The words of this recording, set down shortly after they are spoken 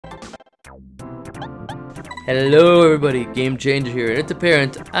Hello everybody, Game Changer here, and it's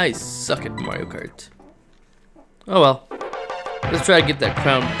apparent I suck at Mario Kart. Oh well, let's try to get that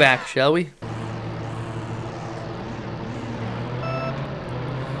crown back, shall we?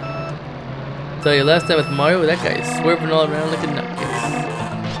 Tell you, last time with Mario, that guy is swerving all around like a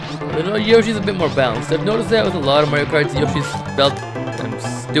nutcase. You know, Yoshi's a bit more balanced. I've noticed that with a lot of Mario Karts, Yoshi's felt... I'm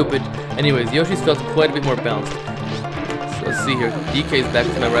stupid. Anyways, Yoshi's felt quite a bit more balanced. So let's see here. DK's back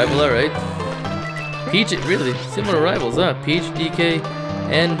to my rival, alright. Peach, really? Similar rivals, huh? Peach, DK,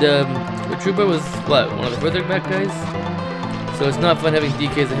 and Trooper was, what, one of the further back guys? So it's not fun having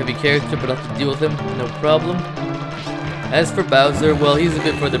DK as a heavy character, but I'll have to deal with him, no problem. As for Bowser, well, he's a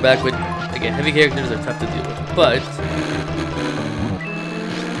bit further back, but again, heavy characters are tough to deal with. But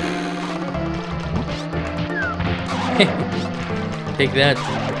take that.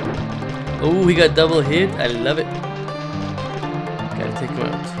 Oh, he got double hit. I love it. Gotta take him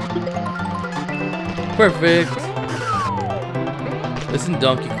out. Perfect. Listen,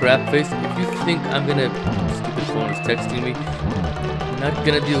 donkey crapface. If you think I'm gonna... Stupid phone is texting me. I'm not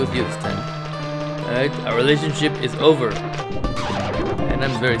gonna deal with you this time. Alright, our relationship is over. And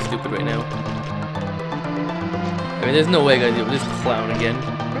I'm very stupid right now. I mean, there's no way I gotta deal with this clown again.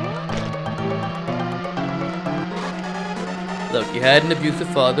 Look, you had an abusive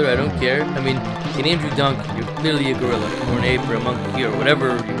father, I don't care. I mean, he named you Donkey. You're clearly a gorilla, or an ape, or a monkey, or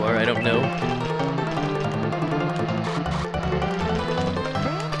whatever you are, I don't know.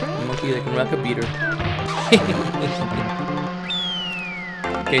 A monkey that can rock a beater.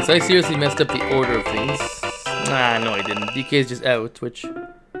 Okay, so I seriously messed up the order of things. Ah, no I didn't. DK's just out, which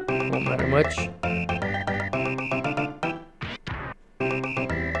won't matter much.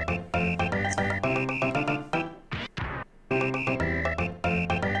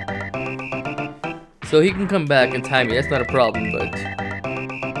 So he can come back and time me, that's not a problem, but...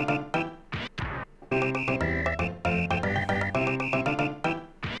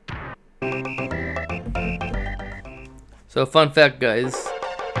 So fun fact guys,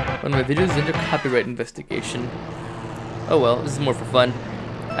 one of my videos is under copyright investigation. Oh well, this is more for fun.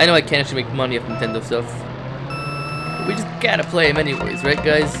 I know I can't actually make money off Nintendo stuff, but we just gotta play them anyways, right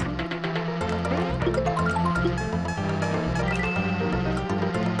guys?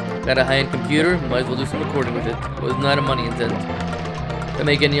 Got a high-end computer, might as well do some recording with it. It was not a money intent. If I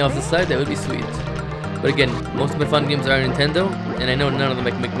make any off the side, that would be sweet. But again, most of my fun games are Nintendo, and I know none of them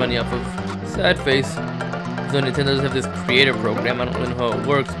I can make money off of. Sad face. So Nintendo does have this creator program, I don't really know how it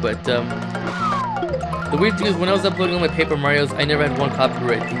works, but the weird thing is when I was uploading all my Paper Marios, I never had one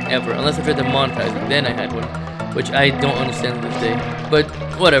copyright thing ever, unless I tried to monetize it, then I had one, which I don't understand to this day. But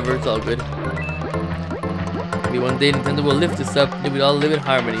whatever, it's all good. Maybe one day Nintendo will lift this up and we'll all live in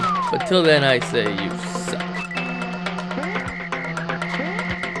harmony. But till then, I say you suck.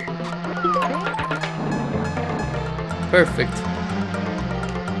 Perfect.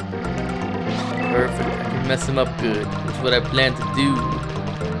 Perfect. I can mess him up good. That's what I plan to do.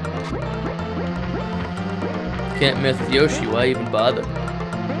 Can't mess with Yoshi. Why even bother?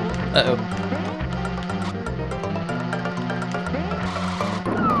 Uh-oh.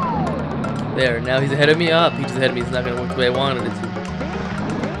 There, now he's ahead of me. Ah, Peach is ahead of me. It's not gonna work the way I wanted it to.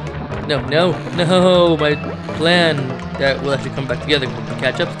 No, no, no! My plan that will actually come back together. We'll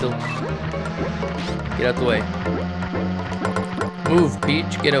catch up still. Get out the way. Move,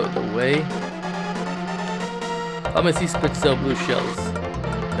 Peach. Get out the way. I'm gonna see spit cell blue shells.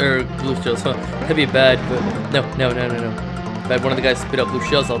 Blue shells, huh? That'd be bad, but no. If I had one of the guys spit out blue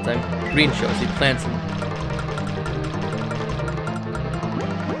shells all the time. Green shells, he plants them.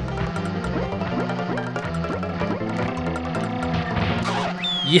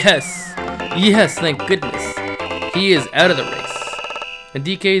 Yes! Yes, thank goodness. He is out of the race. And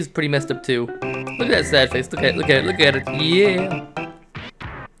DK is pretty messed up too. Look at that sad face. Look at it. Yeah.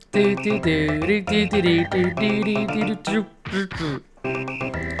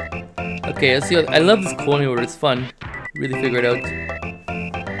 Okay, let's see. I love this coin order. It's fun. Really figure it out.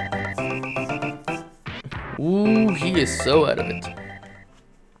 Ooh, he is so out of it.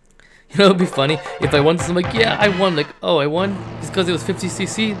 You know, it'd be funny if I won something like, yeah, I won. Like, oh, I won just because it was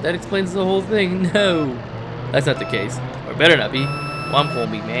 50cc. That explains the whole thing. No, that's not the case. Or better not be. Womp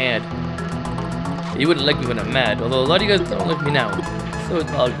won't be mad. You wouldn't like me when I'm mad. Although a lot of you guys don't like me now, so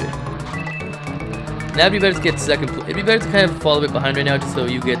it's all good. Now it'd be better to get second. It'd be better to kind of fall a bit behind right now, just so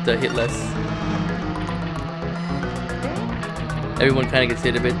you get hit less. Everyone kind of gets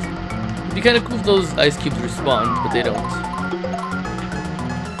hit a bit. It'd be kind of cool if those ice cubes respawn, but they don't.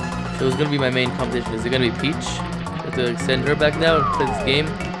 So it's gonna be my main competition. Is it gonna be Peach? I have to send her back now and play this game.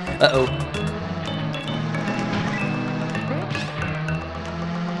 Uh-oh.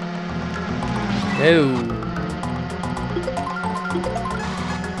 No.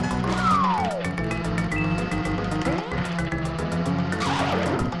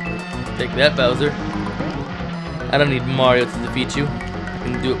 Take that, Bowser. I don't need Mario to defeat you. I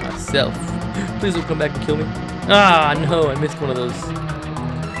can do it myself. Please don't come back and kill me. Ah, no, I missed one of those.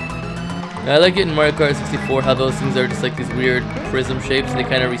 I like it in Mario Kart 64 how those things are just like these weird prism shapes and they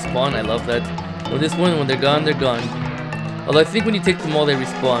kind of respawn. I love that. With this one, when they're gone, they're gone. Although I think when you take them all, they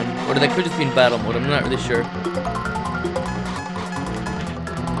respawn. Or that could just be in battle mode. I'm not really sure.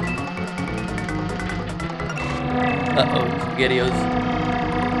 Uh-oh, SpaghettiOs.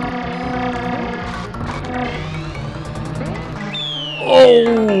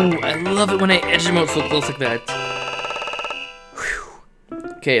 Oh, I love it when I edge them out so close like that.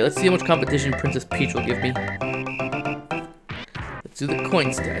 Okay, let's see how much competition Princess Peach will give me. Let's do the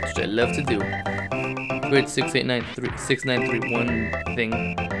coin stats, which I love to do. Great 6931 thing.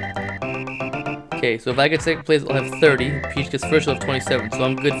 Okay, so if I get second place, I'll have 30. Peach gets first, I'll have 27, so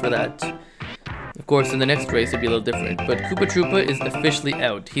I'm good for that. Of course, in the next race, it'll be a little different. But Koopa Troopa is officially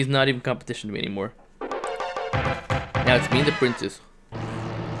out. He's not even competition to me anymore. Now it's me and the princess.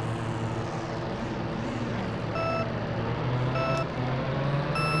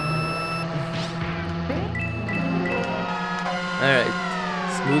 Alright,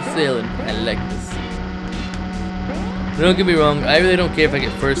 smooth sailing. I like this. Don't get me wrong, I really don't care if I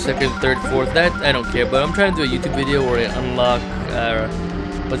get first, second, third, fourth. That I don't care, but I'm trying to do a YouTube video where I unlock,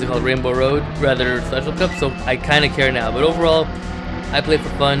 what's it called, Rainbow Road, rather Special Cup, so I kind of care now. But overall, I play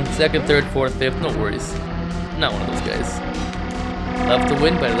for fun. Second, third, fourth, fifth, no worries. I'm not one of those guys. Love to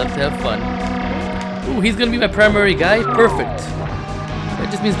win, but I love to have fun. Ooh, he's gonna be my primary guy? Perfect.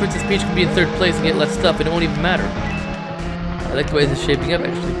 That just means Princess Peach can be in third place and get less stuff, and it won't even matter. I like the way this is shaping up,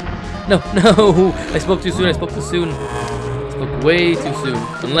 actually. No, no! I spoke too soon, I spoke too soon. I spoke way too soon.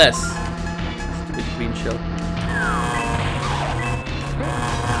 Unless... Stupid green shell.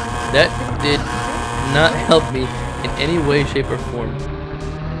 That did not help me in any way, shape, or form.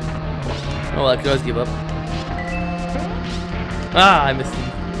 Oh, well, I could always give up. Ah, I missed him.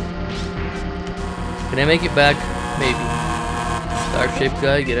 Can I make it back? Maybe. Star-shaped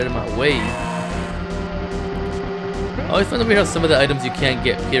guy, get out of my way. I always find it weird how some of the items you can't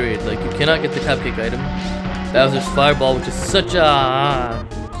get, period. Like, you cannot get the cupcake item. Bowser's Fireball, which is such a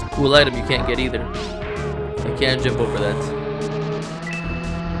cool item, you can't get either. I can't jump over that.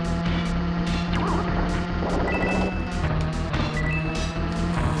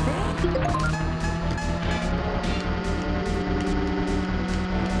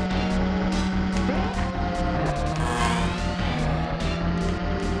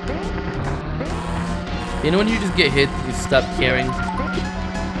 You know when you just get hit, you stop caring?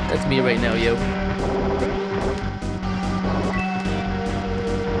 That's me right now, yo.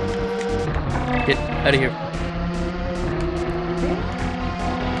 Get out of here.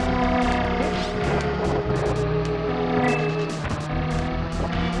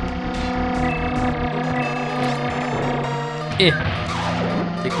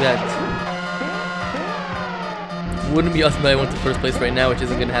 Take that. Wouldn't it be awesome if I went to first place right now, which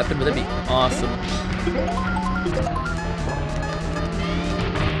isn't gonna happen, but that'd be awesome.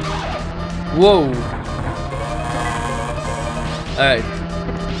 Whoa! Alright.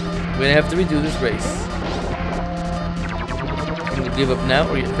 We're gonna have to redo this race. I'm gonna give up now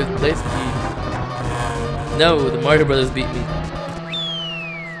or get 5th place. No, the Mario Brothers beat me.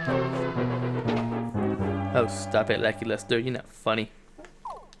 Oh, stop it, Lucky Lester. You're not funny.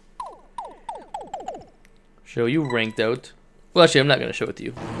 Show you ranked out. Well, actually, I'm not gonna show it to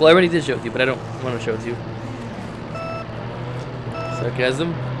you. Well, I already did show it to you, but I don't want to show it to you.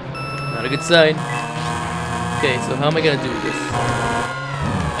 Sarcasm. Not a good sign. Okay, so how am I gonna do this?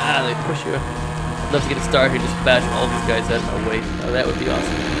 Ah, they push you. I'd love to get a star here, just bash all these guys out of my way. Oh, that would be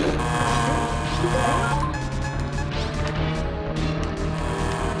awesome.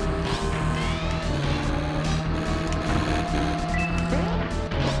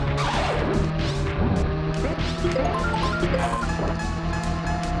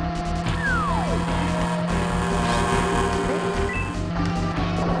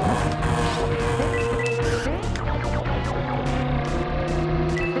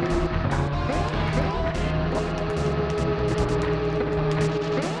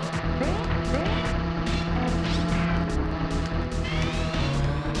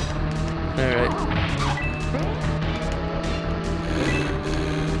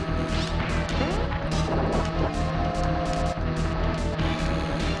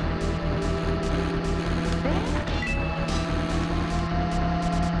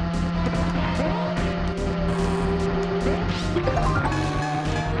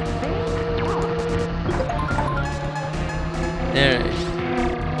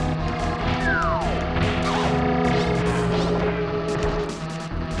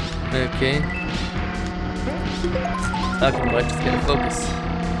 Okay, well, I just gotta focus.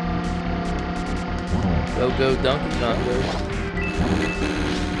 Go, go, Donkey Kong, go.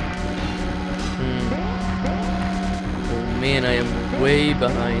 Oh man, I am way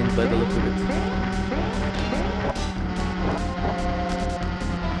behind by the look of it.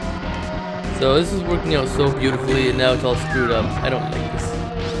 So this is working out so beautifully, and now it's all screwed up. I don't like this.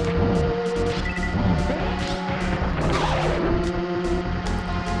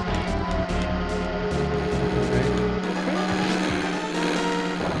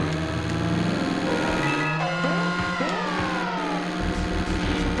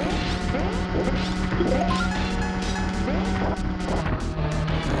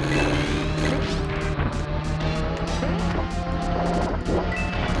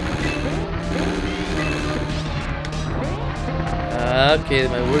 Okay,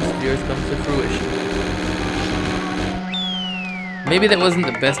 my worst fears come to fruition. Maybe that wasn't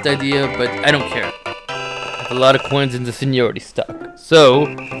the best idea, but I don't care. I have a lot of coins in the seniority stock, so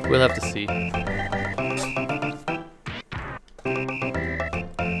we'll have to see.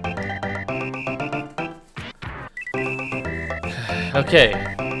 Okay.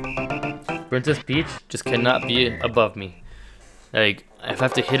 Princess Peach just cannot be above me. Like, if I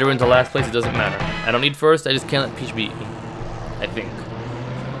have to hit her into last place, it doesn't matter. I don't need first, I just can't let Peach beat me. I think.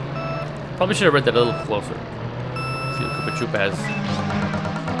 Probably should have read that a little closer. See what Koopa Troopa has.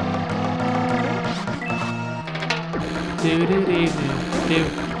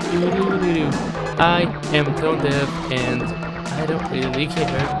 I am tone deaf and I don't really care.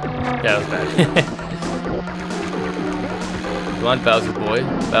 That was bad. Come on, Bowser boy.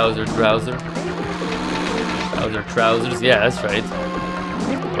 Bowser Drowser. Bowser trousers. Yeah, that's right.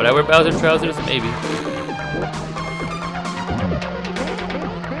 Would I wear Bowser trousers? Maybe.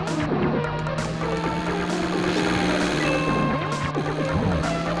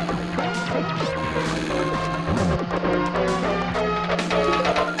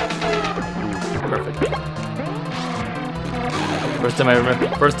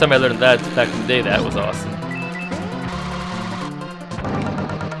 First time I learned that back in the day, that was awesome.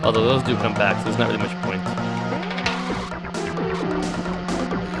 Although those do come back, so there's not really much point.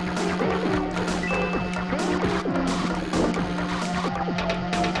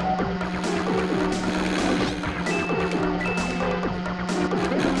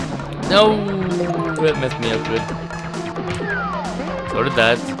 No, that messed me up good. So did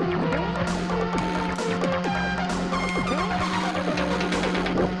that.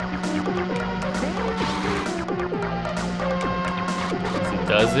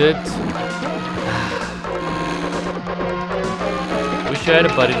 Does it? Wish I had a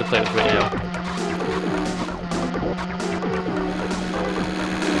buddy to play with right now.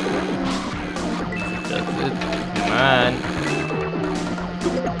 Does it? Come on.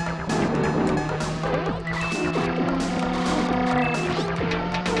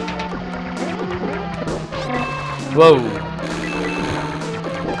 Whoa.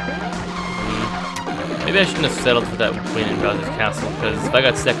 Maybe I shouldn't have settled for that win in Bowser's Castle, because if I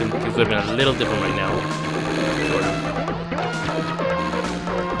got second, things would have been a little different right now. Sort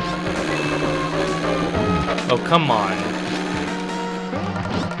of. Oh, come on.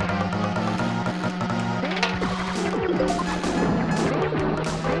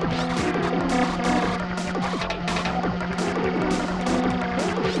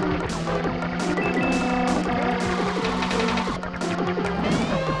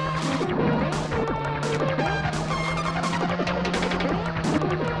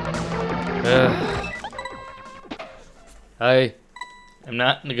 I am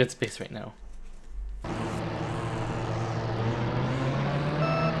not in a good space right now.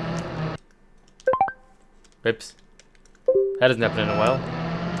 Rips. That hasn't happened in a while.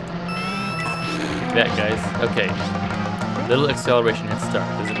 Like that, guys. Okay. Little acceleration head start.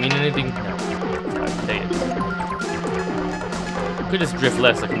 Does it mean anything? No. I'll say it. Could just drift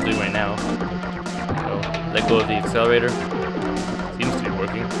less like I'm doing right now. So, let go of the accelerator. Seems to be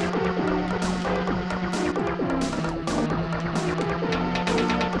working.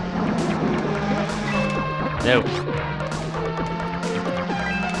 No.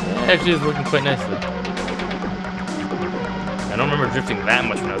 It actually is working quite nicely. I don't remember drifting that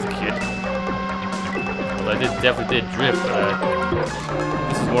much when I was a kid. Although I definitely did drift, but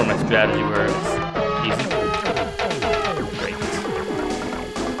this is more my strategy where it's easy. Great.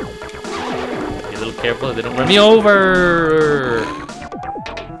 Be a little careful they don't run me over!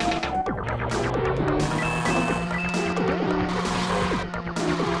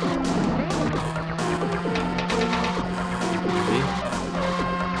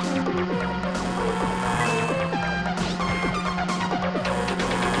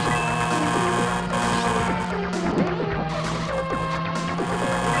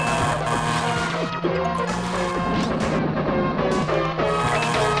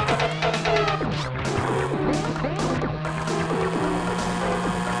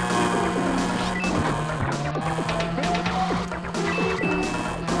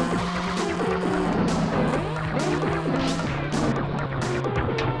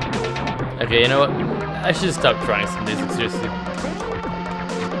 Okay, you know what? I should stop trying some days, like, seriously.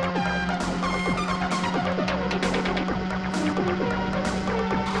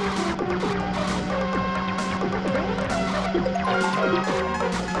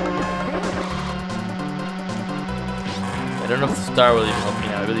 I don't know if the star will even help me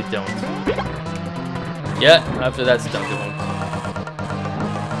now, I really don't. Yeah, after that stuff it won't.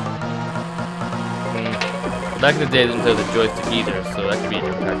 Back in the day I didn't play the joystick either, so that could be an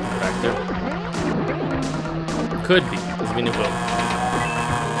impacting factor. Could be, doesn't mean it will.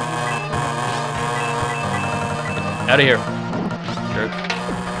 Out of here, jerk.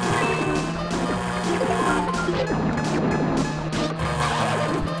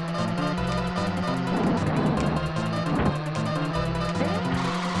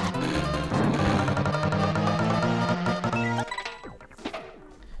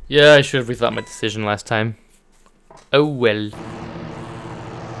 Yeah, I should have rethought my decision last time. Oh well.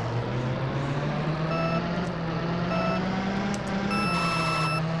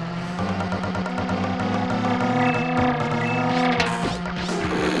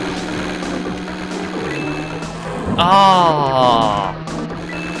 Ah!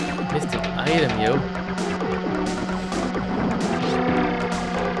 Missed an item, yo.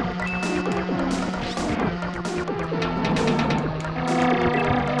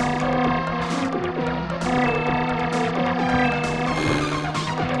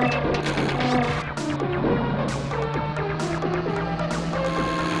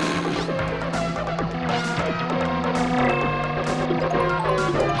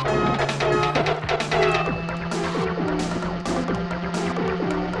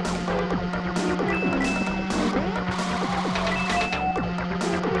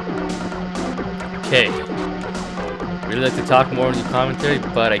 Okay. Really like to talk more in the commentary,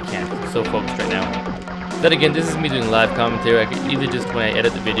 but I can't. I'm so focused right now. Then again, this is me doing live commentary. I could either just, when I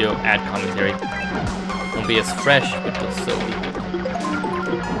edit the video, add commentary. Won't be as fresh, but it'll still be good.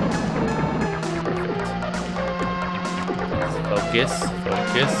 Perfect. Focus,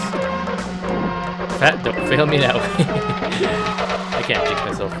 focus. Pat, don't fail me now. I can't jinx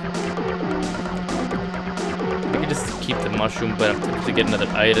myself. I could just keep the mushroom, but I'm tempted to get another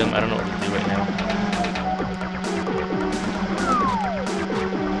item. I don't know what to do right now.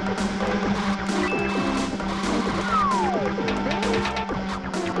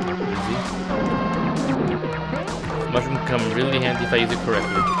 Mushroom can come really handy if I use it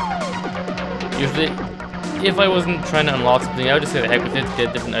correctly. Usually, if I wasn't trying to unlock something, I would just say the heck with it, get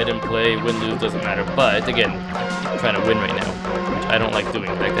a different item, play, win, lose, doesn't matter. But again, I'm trying to win right now, which I don't like doing.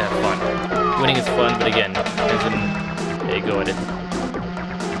 I like to have fun. Winning is fun, but again, depends on how you go at it.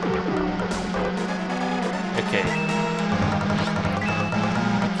 Okay.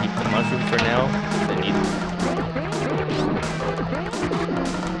 Keep the mushroom for now, because I need it.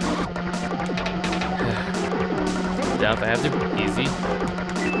 Down if I have to. Easy.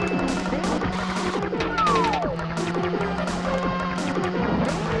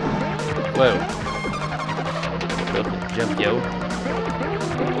 Whoa. Jump, yo.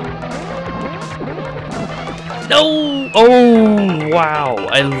 No! Oh, wow.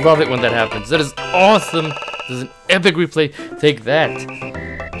 I love it when that happens. That is awesome. This is an epic replay. Take that.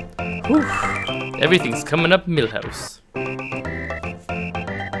 Whew. Everything's coming up Millhouse.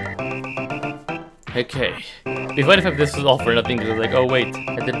 Okay. It'd be fine if this was all for nothing, because I was like, oh wait,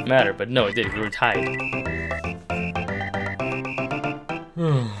 that didn't matter, but no, it did, we were tied.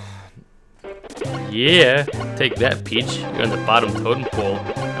 Yeah, take that, Peach. You're on the bottom totem pole.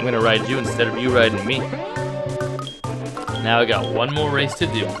 I'm gonna ride you instead of you riding me. Now I got one more race to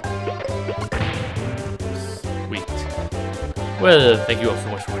do. Sweet. Well, thank you all so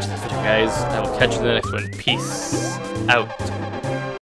much for watching this video, guys. I will catch you in the next one. Peace out.